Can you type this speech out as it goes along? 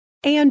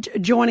And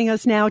joining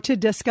us now to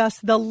discuss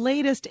the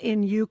latest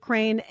in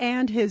Ukraine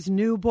and his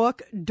new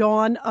book,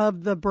 Dawn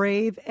of the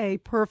Brave, a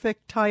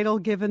perfect title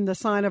given the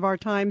sign of our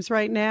times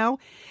right now,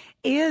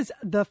 is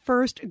the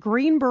first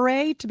Green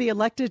Beret to be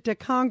elected to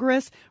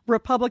Congress,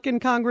 Republican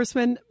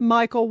Congressman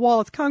Michael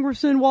Waltz.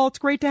 Congressman Waltz,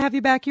 great to have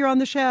you back here on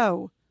the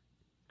show.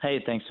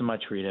 Hey, thanks so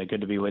much, Rita.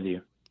 Good to be with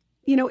you.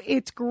 You know,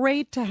 it's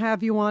great to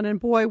have you on, and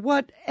boy,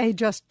 what a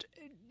just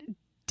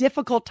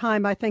difficult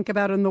time I think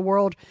about in the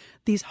world.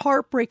 These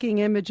heartbreaking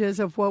images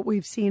of what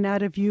we've seen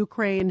out of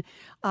Ukraine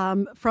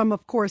from,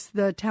 of course,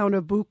 the town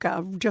of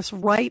Bucha, just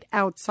right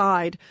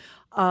outside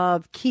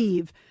of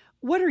Kyiv.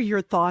 What are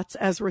your thoughts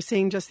as we're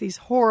seeing just these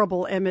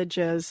horrible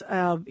images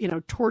of,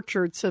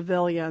 tortured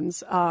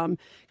civilians,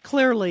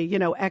 clearly,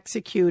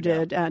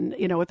 executed and,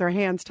 with their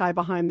hands tied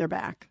behind their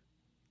back?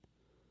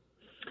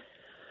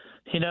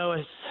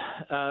 Rita,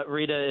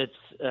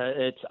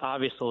 it's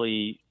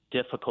obviously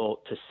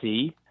difficult to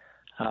see.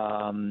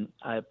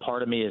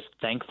 Part of me is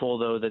thankful,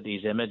 though, that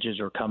these images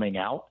are coming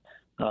out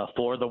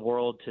for the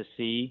world to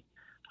see.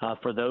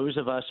 For those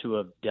of us who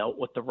have dealt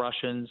with the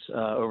Russians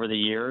over the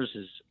years,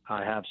 as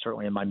I have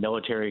certainly in my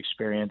military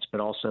experience,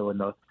 but also in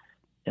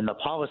the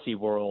policy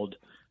world,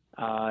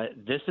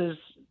 this is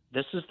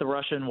the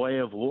Russian way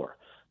of war.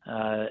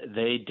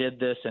 They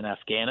did this in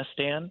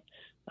Afghanistan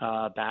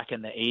back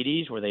in the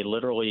 80s, where they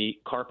literally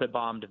carpet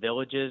bombed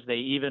villages. They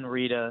even,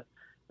 Rita,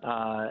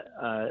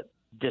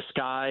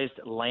 disguised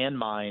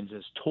landmines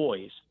as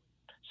toys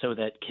so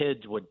that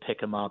kids would pick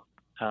them up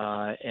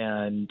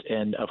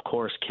and of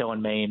course kill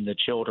and maim the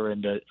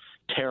children to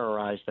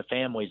terrorize the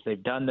families.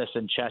 They've done this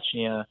in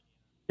Chechnya.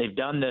 They've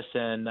done this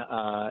in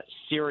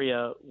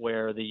Syria,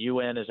 where the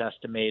UN has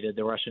estimated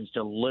the Russians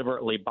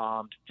deliberately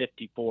bombed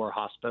 54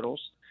 hospitals.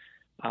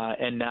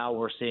 And now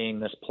we're seeing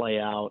this play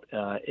out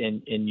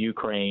in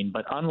Ukraine.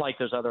 But unlike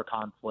those other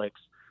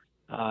conflicts,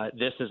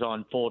 this is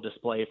on full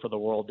display for the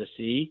world to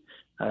see.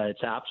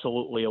 It's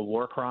absolutely a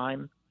war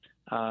crime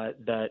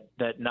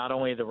that not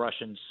only the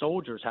Russian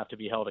soldiers have to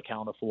be held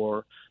accountable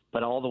for,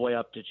 but all the way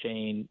up the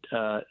chain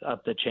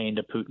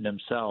to Putin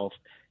himself.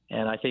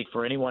 And I think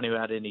for anyone who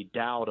had any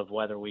doubt of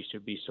whether we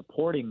should be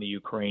supporting the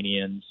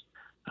Ukrainians,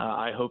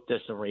 I hope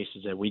this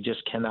erases it. We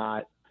just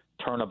cannot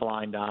turn a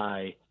blind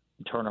eye,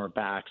 turn our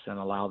backs, and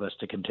allow this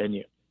to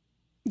continue.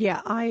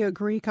 Yeah, I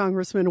agree,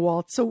 Congressman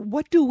Waltz. So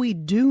what do we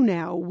do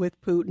now with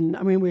Putin?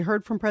 I mean, we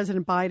heard from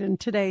President Biden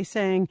today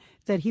saying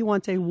that he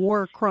wants a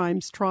war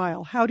crimes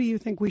trial. How do you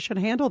think we should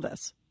handle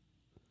this?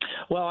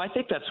 Well, I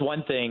think that's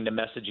one thing to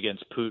message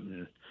against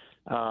Putin,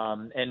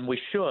 and we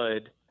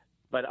should,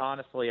 but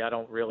honestly, I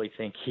don't really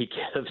think he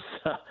gives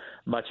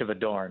much of a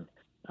darn.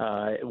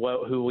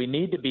 Who we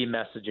need to be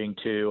messaging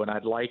to, and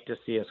I'd like to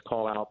see us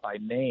call out by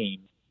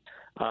name,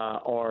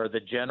 are the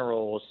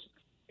generals,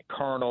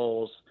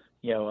 colonels,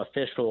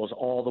 officials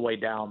all the way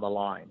down the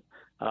line,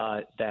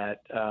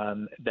 that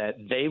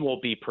they will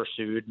be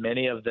pursued.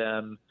 Many of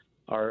them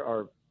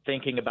are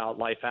thinking about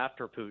life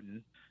after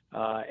Putin,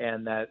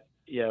 and that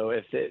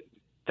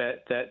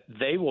that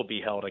they will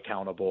be held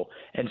accountable,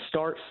 and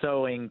start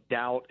sowing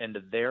doubt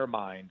into their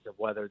minds of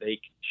whether they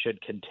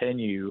should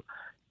continue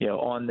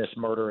on this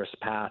murderous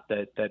path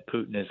that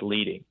Putin is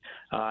leading,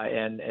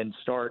 and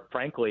start,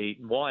 frankly,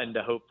 one,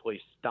 to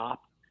hopefully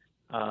stop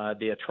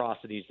the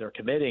atrocities they're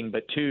committing,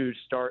 but two,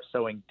 start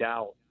sowing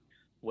doubt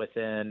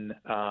within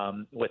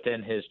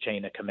his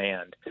chain of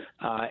command.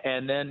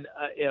 And then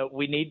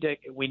we need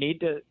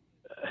to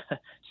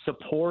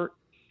support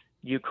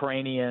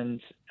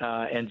Ukrainians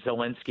and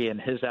Zelensky in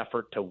his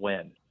effort to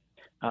win.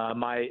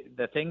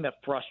 The thing that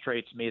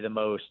frustrates me the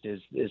most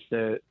is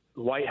the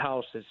White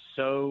House is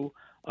so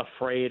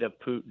afraid of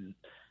Putin.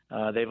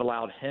 They've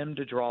allowed him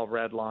to draw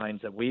red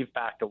lines that we've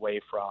backed away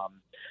from.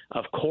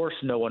 Of course,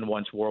 no one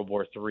wants World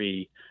War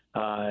III,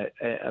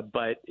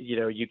 but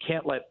you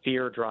can't let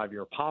fear drive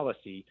your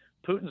policy.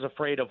 Putin's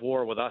afraid of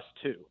war with us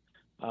too,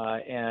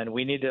 and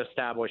we need to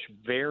establish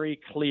very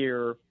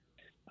clear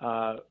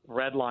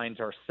red lines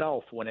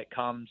ourselves when it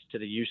comes to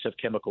the use of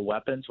chemical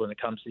weapons, when it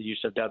comes to the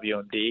use of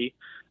WMD,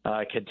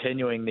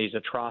 continuing these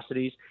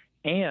atrocities,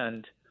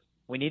 and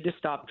we need to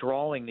stop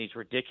drawing these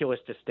ridiculous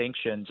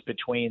distinctions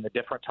between the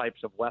different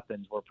types of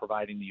weapons we're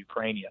providing the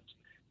Ukrainians.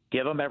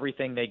 Give them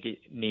everything they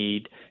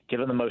need. Give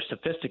them the most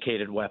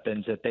sophisticated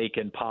weapons that they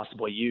can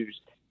possibly use.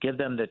 Give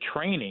them the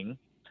training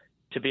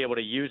to be able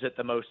to use it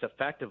the most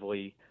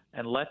effectively,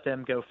 and let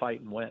them go fight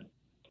and win.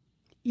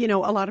 A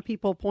lot of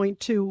people point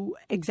to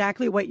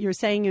exactly what you're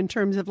saying in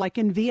terms of, like,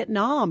 in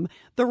Vietnam,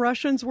 the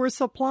Russians were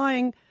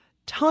supplying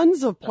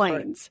tons of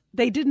planes. Right.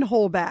 They didn't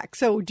hold back.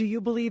 So do you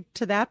believe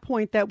to that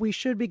point that we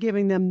should be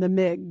giving them the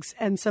MiGs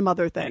and some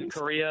other things?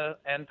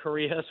 And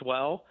Korea as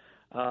well,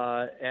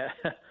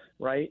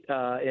 right?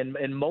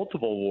 In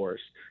multiple wars,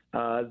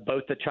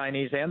 both the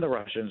Chinese and the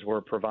Russians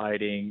were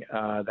providing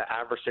the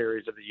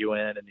adversaries of the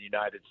UN and the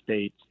United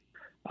States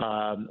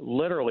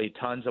literally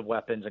tons of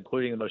weapons,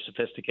 including the most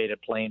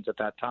sophisticated planes at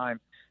that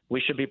time.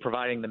 We should be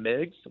providing the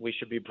MiGs. We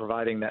should be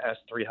providing the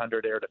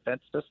S-300 air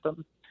defense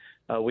system.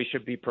 We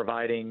should be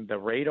providing the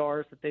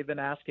radars that they've been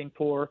asking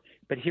for.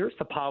 But here's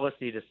the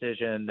policy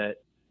decision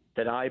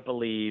that I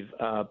believe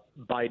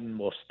Biden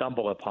will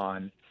stumble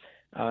upon.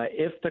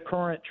 If the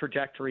current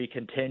trajectory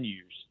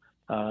continues,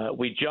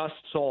 we just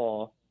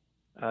saw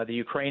the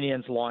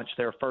Ukrainians launch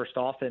their first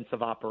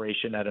offensive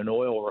operation at an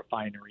oil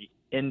refinery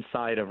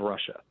inside of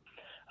Russia.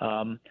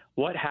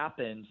 What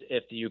happens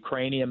if the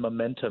Ukrainian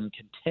momentum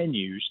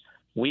continues?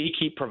 We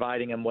keep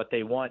providing them what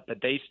they want, but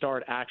they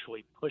start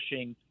actually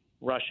pushing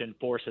Russian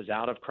forces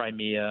out of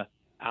Crimea,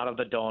 out of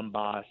the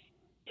Donbass,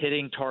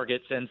 hitting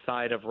targets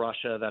inside of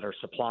Russia that are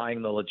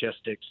supplying the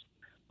logistics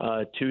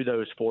to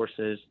those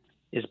forces.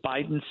 Is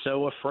Biden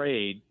so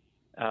afraid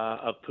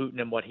of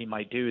Putin and what he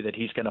might do that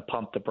he's going to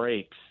pump the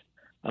brakes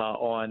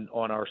on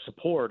our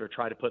support or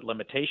try to put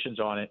limitations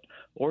on it?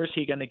 Or is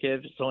he going to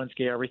give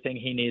Zelensky everything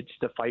he needs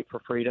to fight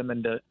for freedom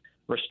and to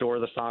restore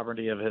the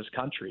sovereignty of his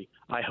country?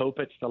 I hope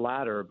it's the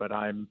latter, but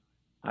I'm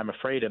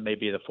afraid it may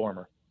be the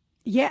former.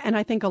 Yeah, and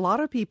I think a lot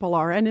of people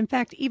are. And in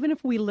fact, even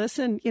if we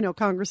listen,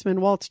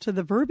 Congressman Waltz, to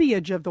the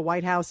verbiage of the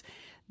White House,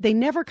 they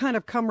never kind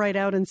of come right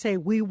out and say,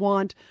 we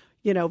want,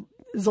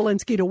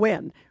 Zelensky to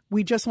win.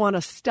 We just want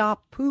to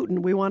stop Putin.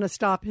 We want to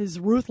stop his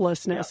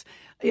ruthlessness.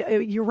 Yeah.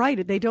 You're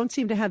right. They don't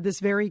seem to have this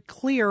very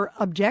clear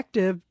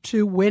objective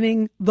to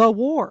winning the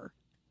war.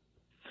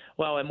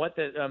 Well, and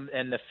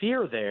the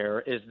fear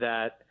there is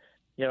that,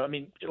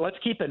 let's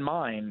keep in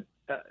mind,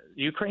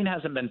 Ukraine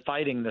hasn't been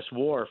fighting this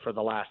war for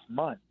the last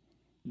month.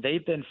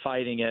 They've been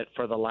fighting it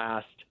for the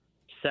last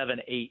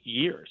 7-8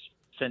 years,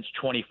 since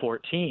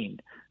 2014.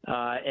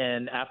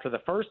 And after the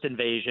first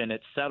invasion,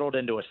 it settled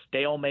into a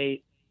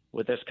stalemate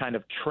with this kind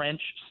of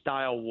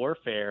trench-style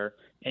warfare,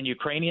 and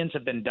Ukrainians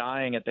have been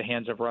dying at the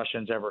hands of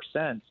Russians ever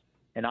since.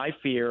 And I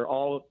fear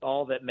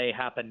all that may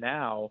happen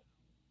now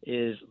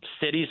is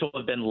cities will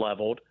have been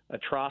leveled,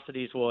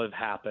 atrocities will have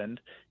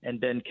happened and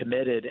been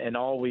committed, and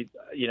all we've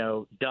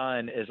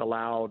done is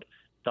allowed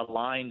the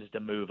lines to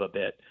move a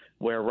bit,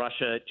 where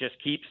Russia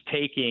just keeps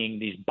taking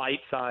these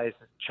bite-sized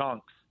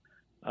chunks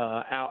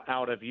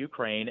out of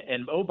Ukraine.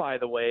 And oh, by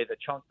the way, the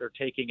chunk they're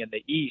taking in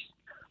the east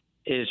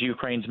is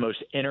Ukraine's most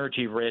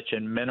energy-rich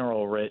and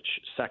mineral-rich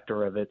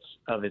sector of its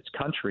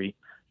country.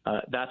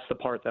 That's the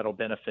part that'll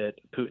benefit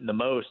Putin the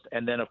most.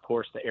 And then, of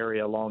course, the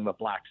area along the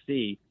Black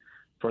Sea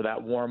for that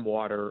warm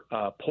water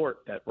port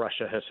that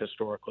Russia has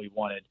historically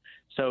wanted.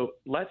 So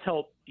let's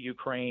help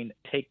Ukraine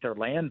take their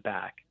land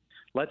back.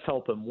 Let's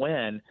help them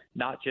win,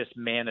 not just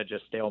manage a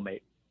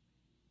stalemate.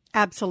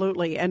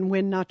 Absolutely. And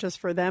win not just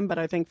for them, but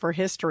I think for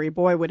history.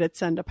 Boy, would it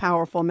send a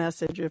powerful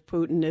message if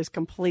Putin is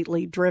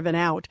completely driven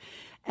out,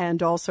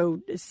 and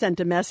also sent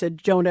a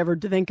message, don't ever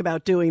think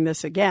about doing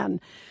this again.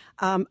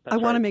 I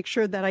want to make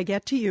sure that I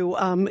get to you,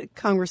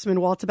 Congressman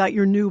Waltz, about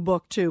your new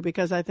book, too,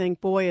 because I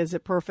think, boy, is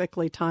it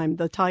perfectly timed.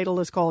 The title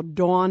is called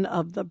Dawn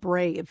of the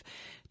Brave.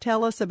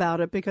 Tell us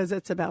about it, because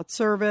it's about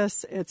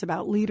service, it's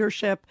about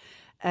leadership,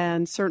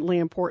 and certainly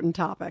important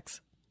topics.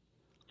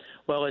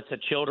 Well, it's a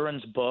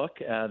children's book.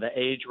 The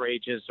age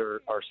ranges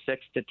are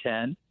 6 to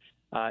 10.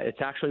 It's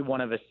actually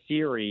one of a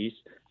series.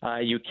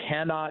 You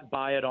cannot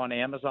buy it on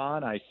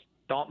Amazon. I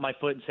stomp my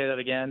foot and say that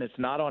again. It's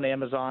not on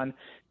Amazon.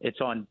 It's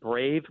on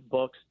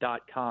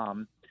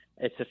bravebooks.com.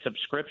 It's a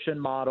subscription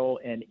model,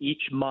 and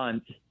each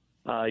month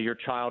your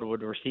child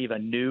would receive a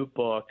new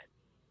book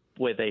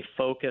with a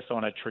focus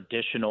on a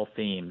traditional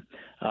theme,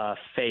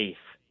 faith,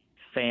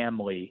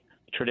 family,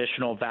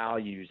 traditional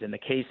values. In the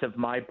case of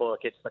my book,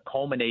 it's the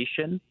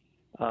culmination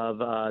of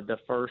the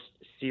first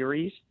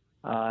series,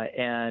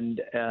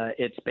 and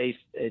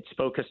it's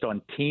focused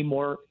on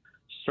teamwork,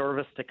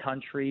 service to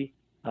country,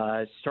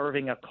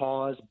 serving a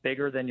cause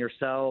bigger than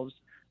yourselves.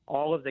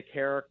 All of the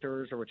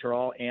characters, which are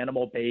all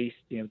animal-based,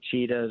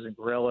 cheetahs and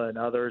gorilla and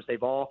others,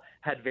 they've all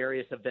had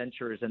various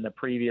adventures in the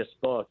previous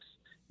books,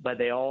 but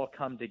they all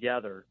come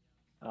together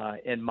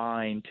in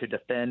mind to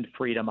defend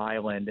Freedom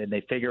Island, and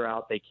they figure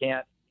out they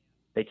can't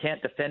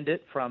defend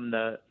it from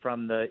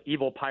the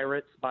evil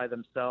pirates by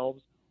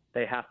themselves.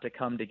 They have to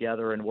come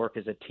together and work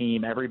as a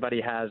team. Everybody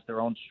has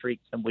their own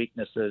strengths and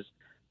weaknesses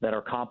that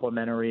are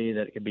complementary,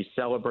 that can be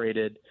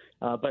celebrated.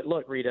 But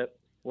look, Rita,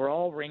 we're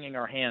all wringing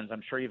our hands.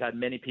 I'm sure you've had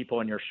many people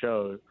on your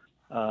show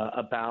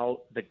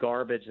about the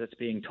garbage that's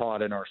being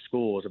taught in our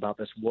schools, about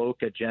this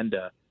woke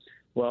agenda.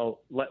 Well,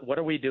 what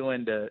are we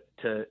doing to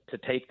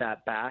take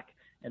that back?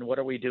 And what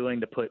are we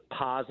doing to put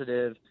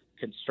positive,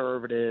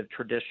 conservative,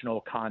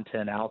 traditional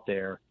content out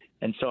there?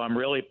 And so I'm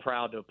really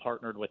proud to have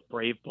partnered with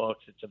Brave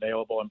Books. It's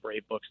available on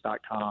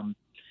bravebooks.com.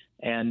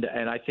 And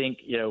I think,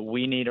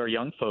 we need our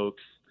young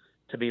folks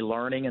to be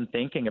learning and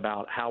thinking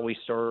about how we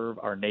serve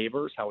our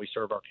neighbors, how we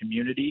serve our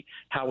community,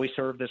 how we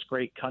serve this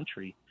great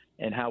country,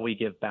 and how we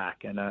give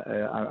back. And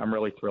I'm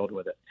really thrilled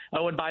with it.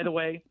 Oh, and by the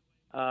way,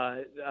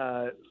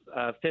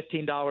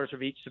 $15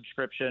 of each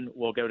subscription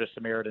will go to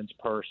Samaritan's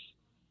Purse,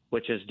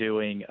 which is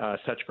doing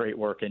such great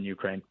work in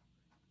Ukraine.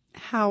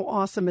 How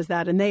awesome is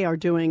that? And they are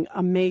doing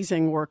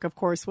amazing work, of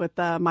course, with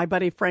my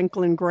buddy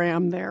Franklin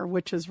Graham there,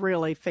 which is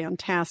really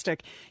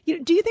fantastic.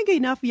 Do you think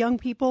enough young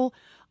people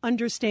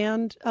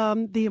understand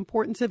the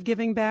importance of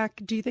giving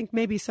back? Do you think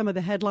maybe some of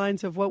the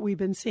headlines of what we've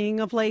been seeing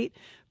of late,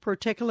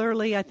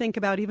 particularly I think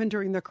about even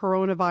during the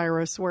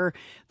coronavirus, where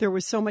there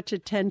was so much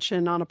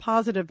attention on a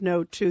positive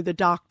note to the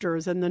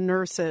doctors and the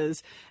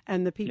nurses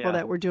and the people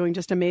that were doing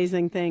just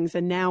amazing things.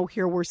 And now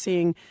here we're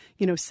seeing,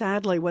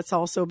 sadly, what's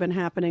also been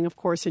happening, of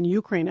course, in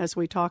Ukraine, as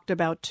we talked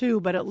about too,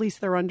 but at least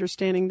they're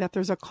understanding that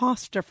there's a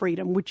cost to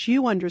freedom, which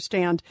you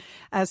understand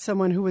as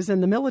someone who was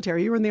in the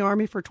military. You were in the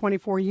Army for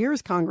 24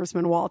 years,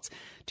 Congressman Waltz.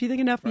 Do you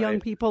think enough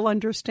young people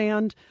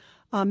understand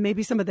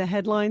maybe some of the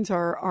headlines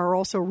are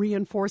also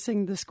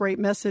reinforcing this great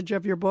message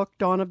of your book,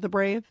 Dawn of the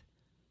Brave?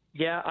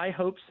 Yeah, I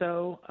hope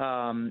so.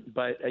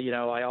 But,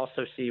 I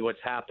also see what's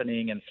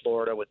happening in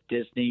Florida with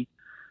Disney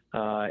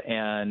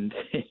and,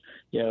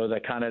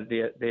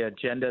 the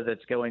agenda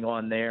that's going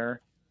on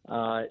there.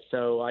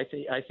 So I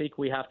think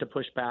we have to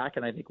push back,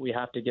 and I think we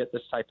have to get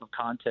this type of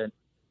content,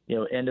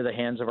 into the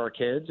hands of our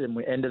kids and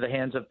into the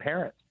hands of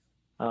parents.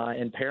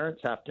 And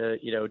parents have to,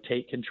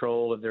 take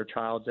control of their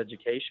child's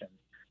education.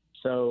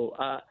 So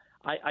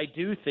I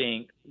do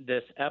think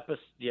this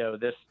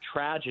this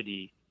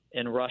tragedy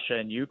in Russia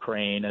and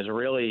Ukraine has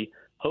really,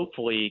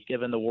 hopefully,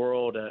 given the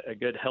world a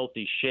good,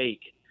 healthy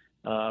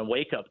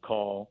wake-up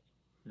call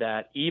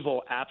that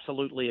evil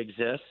absolutely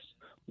exists.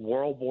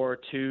 World War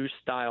II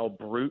style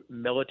brute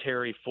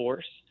military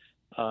force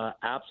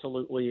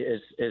absolutely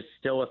is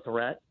still a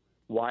threat.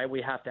 Why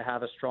we have to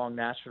have a strong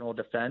national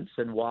defense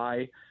and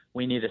why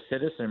we need a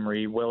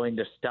citizenry willing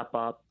to step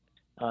up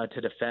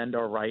to defend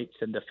our rights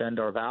and defend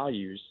our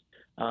values.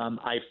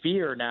 I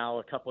fear now,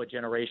 a couple of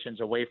generations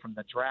away from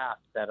the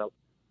draft, that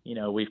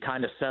we've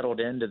kind of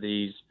settled into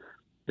this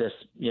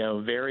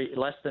very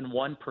less than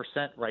 1%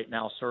 right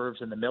now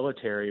serves in the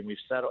military, and we've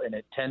settled, and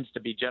it tends to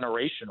be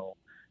generational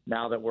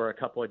now that we're a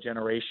couple of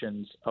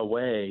generations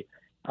away.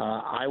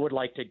 I would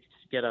like to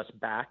get us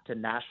back to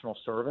national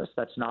service.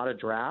 That's not a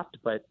draft,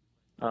 but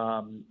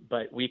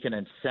we can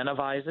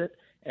incentivize it.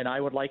 And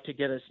I would like to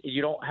get us –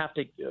 you don't have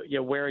to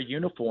wear a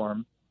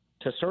uniform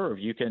to serve.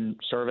 You can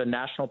serve in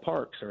national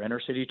parks or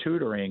inner city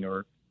tutoring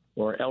or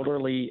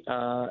elderly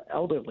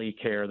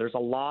care. There's a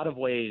lot of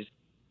ways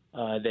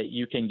that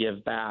you can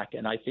give back.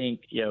 And I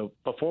think,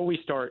 before we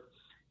start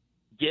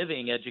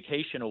giving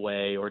education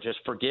away or just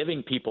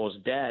forgiving people's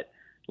debt,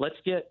 let's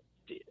get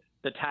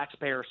the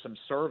taxpayer some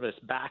service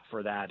back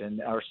for that,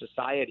 and our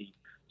society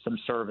some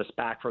service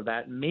back for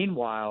that. And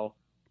meanwhile,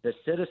 the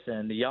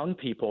citizen, the young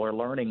people are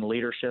learning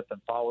leadership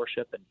and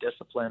followership and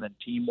discipline and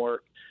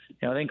teamwork.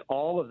 I think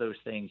all of those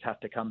things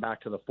have to come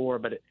back to the fore,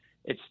 but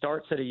it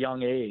starts at a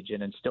young age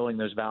and instilling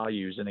those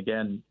values. And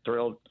again,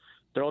 thrilled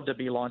to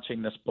be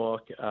launching this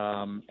book.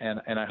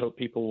 And I hope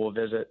people will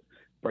visit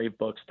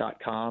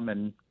bravebooks.com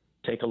and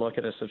take a look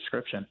at a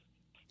subscription.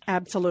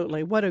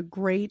 Absolutely. What a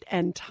great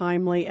and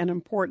timely and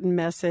important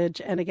message.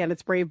 And again,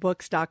 it's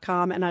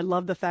bravebooks.com. And I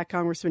love the fact,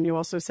 Congressman, you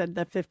also said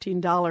that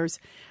 $15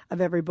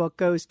 of every book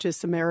goes to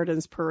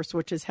Samaritan's Purse,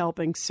 which is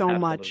helping so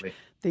much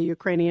the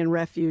Ukrainian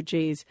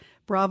refugees.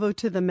 Bravo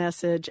to the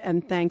message,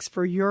 and thanks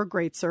for your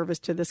great service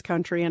to this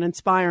country and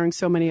inspiring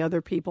so many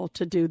other people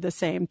to do the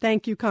same.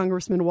 Thank you,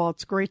 Congressman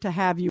Waltz. Great to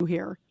have you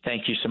here.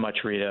 Thank you so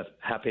much, Rita.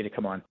 Happy to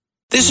come on.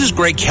 This is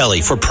Greg Kelly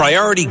for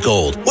Priority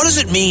Gold. What does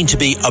it mean to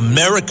be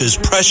America's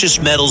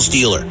precious metals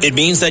dealer? It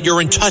means that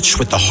you're in touch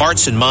with the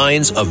hearts and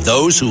minds of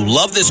those who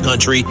love this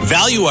country,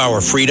 value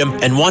our freedom,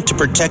 and want to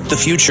protect the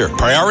future.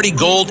 Priority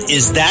Gold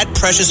is that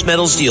precious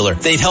metals dealer.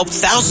 They've helped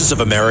thousands of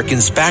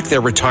Americans back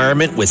their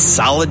retirement with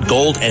solid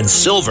gold and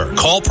silver.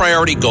 Call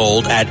Priority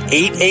Gold at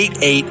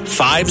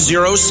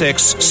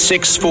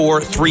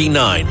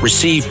 888-506-6439.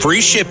 Receive free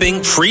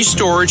shipping, free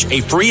storage,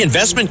 a free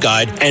investment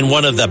guide, and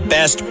one of the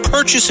best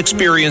purchase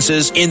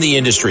experiences in the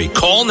industry.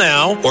 Call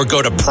now or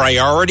go to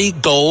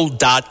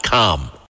PriorityGold.com.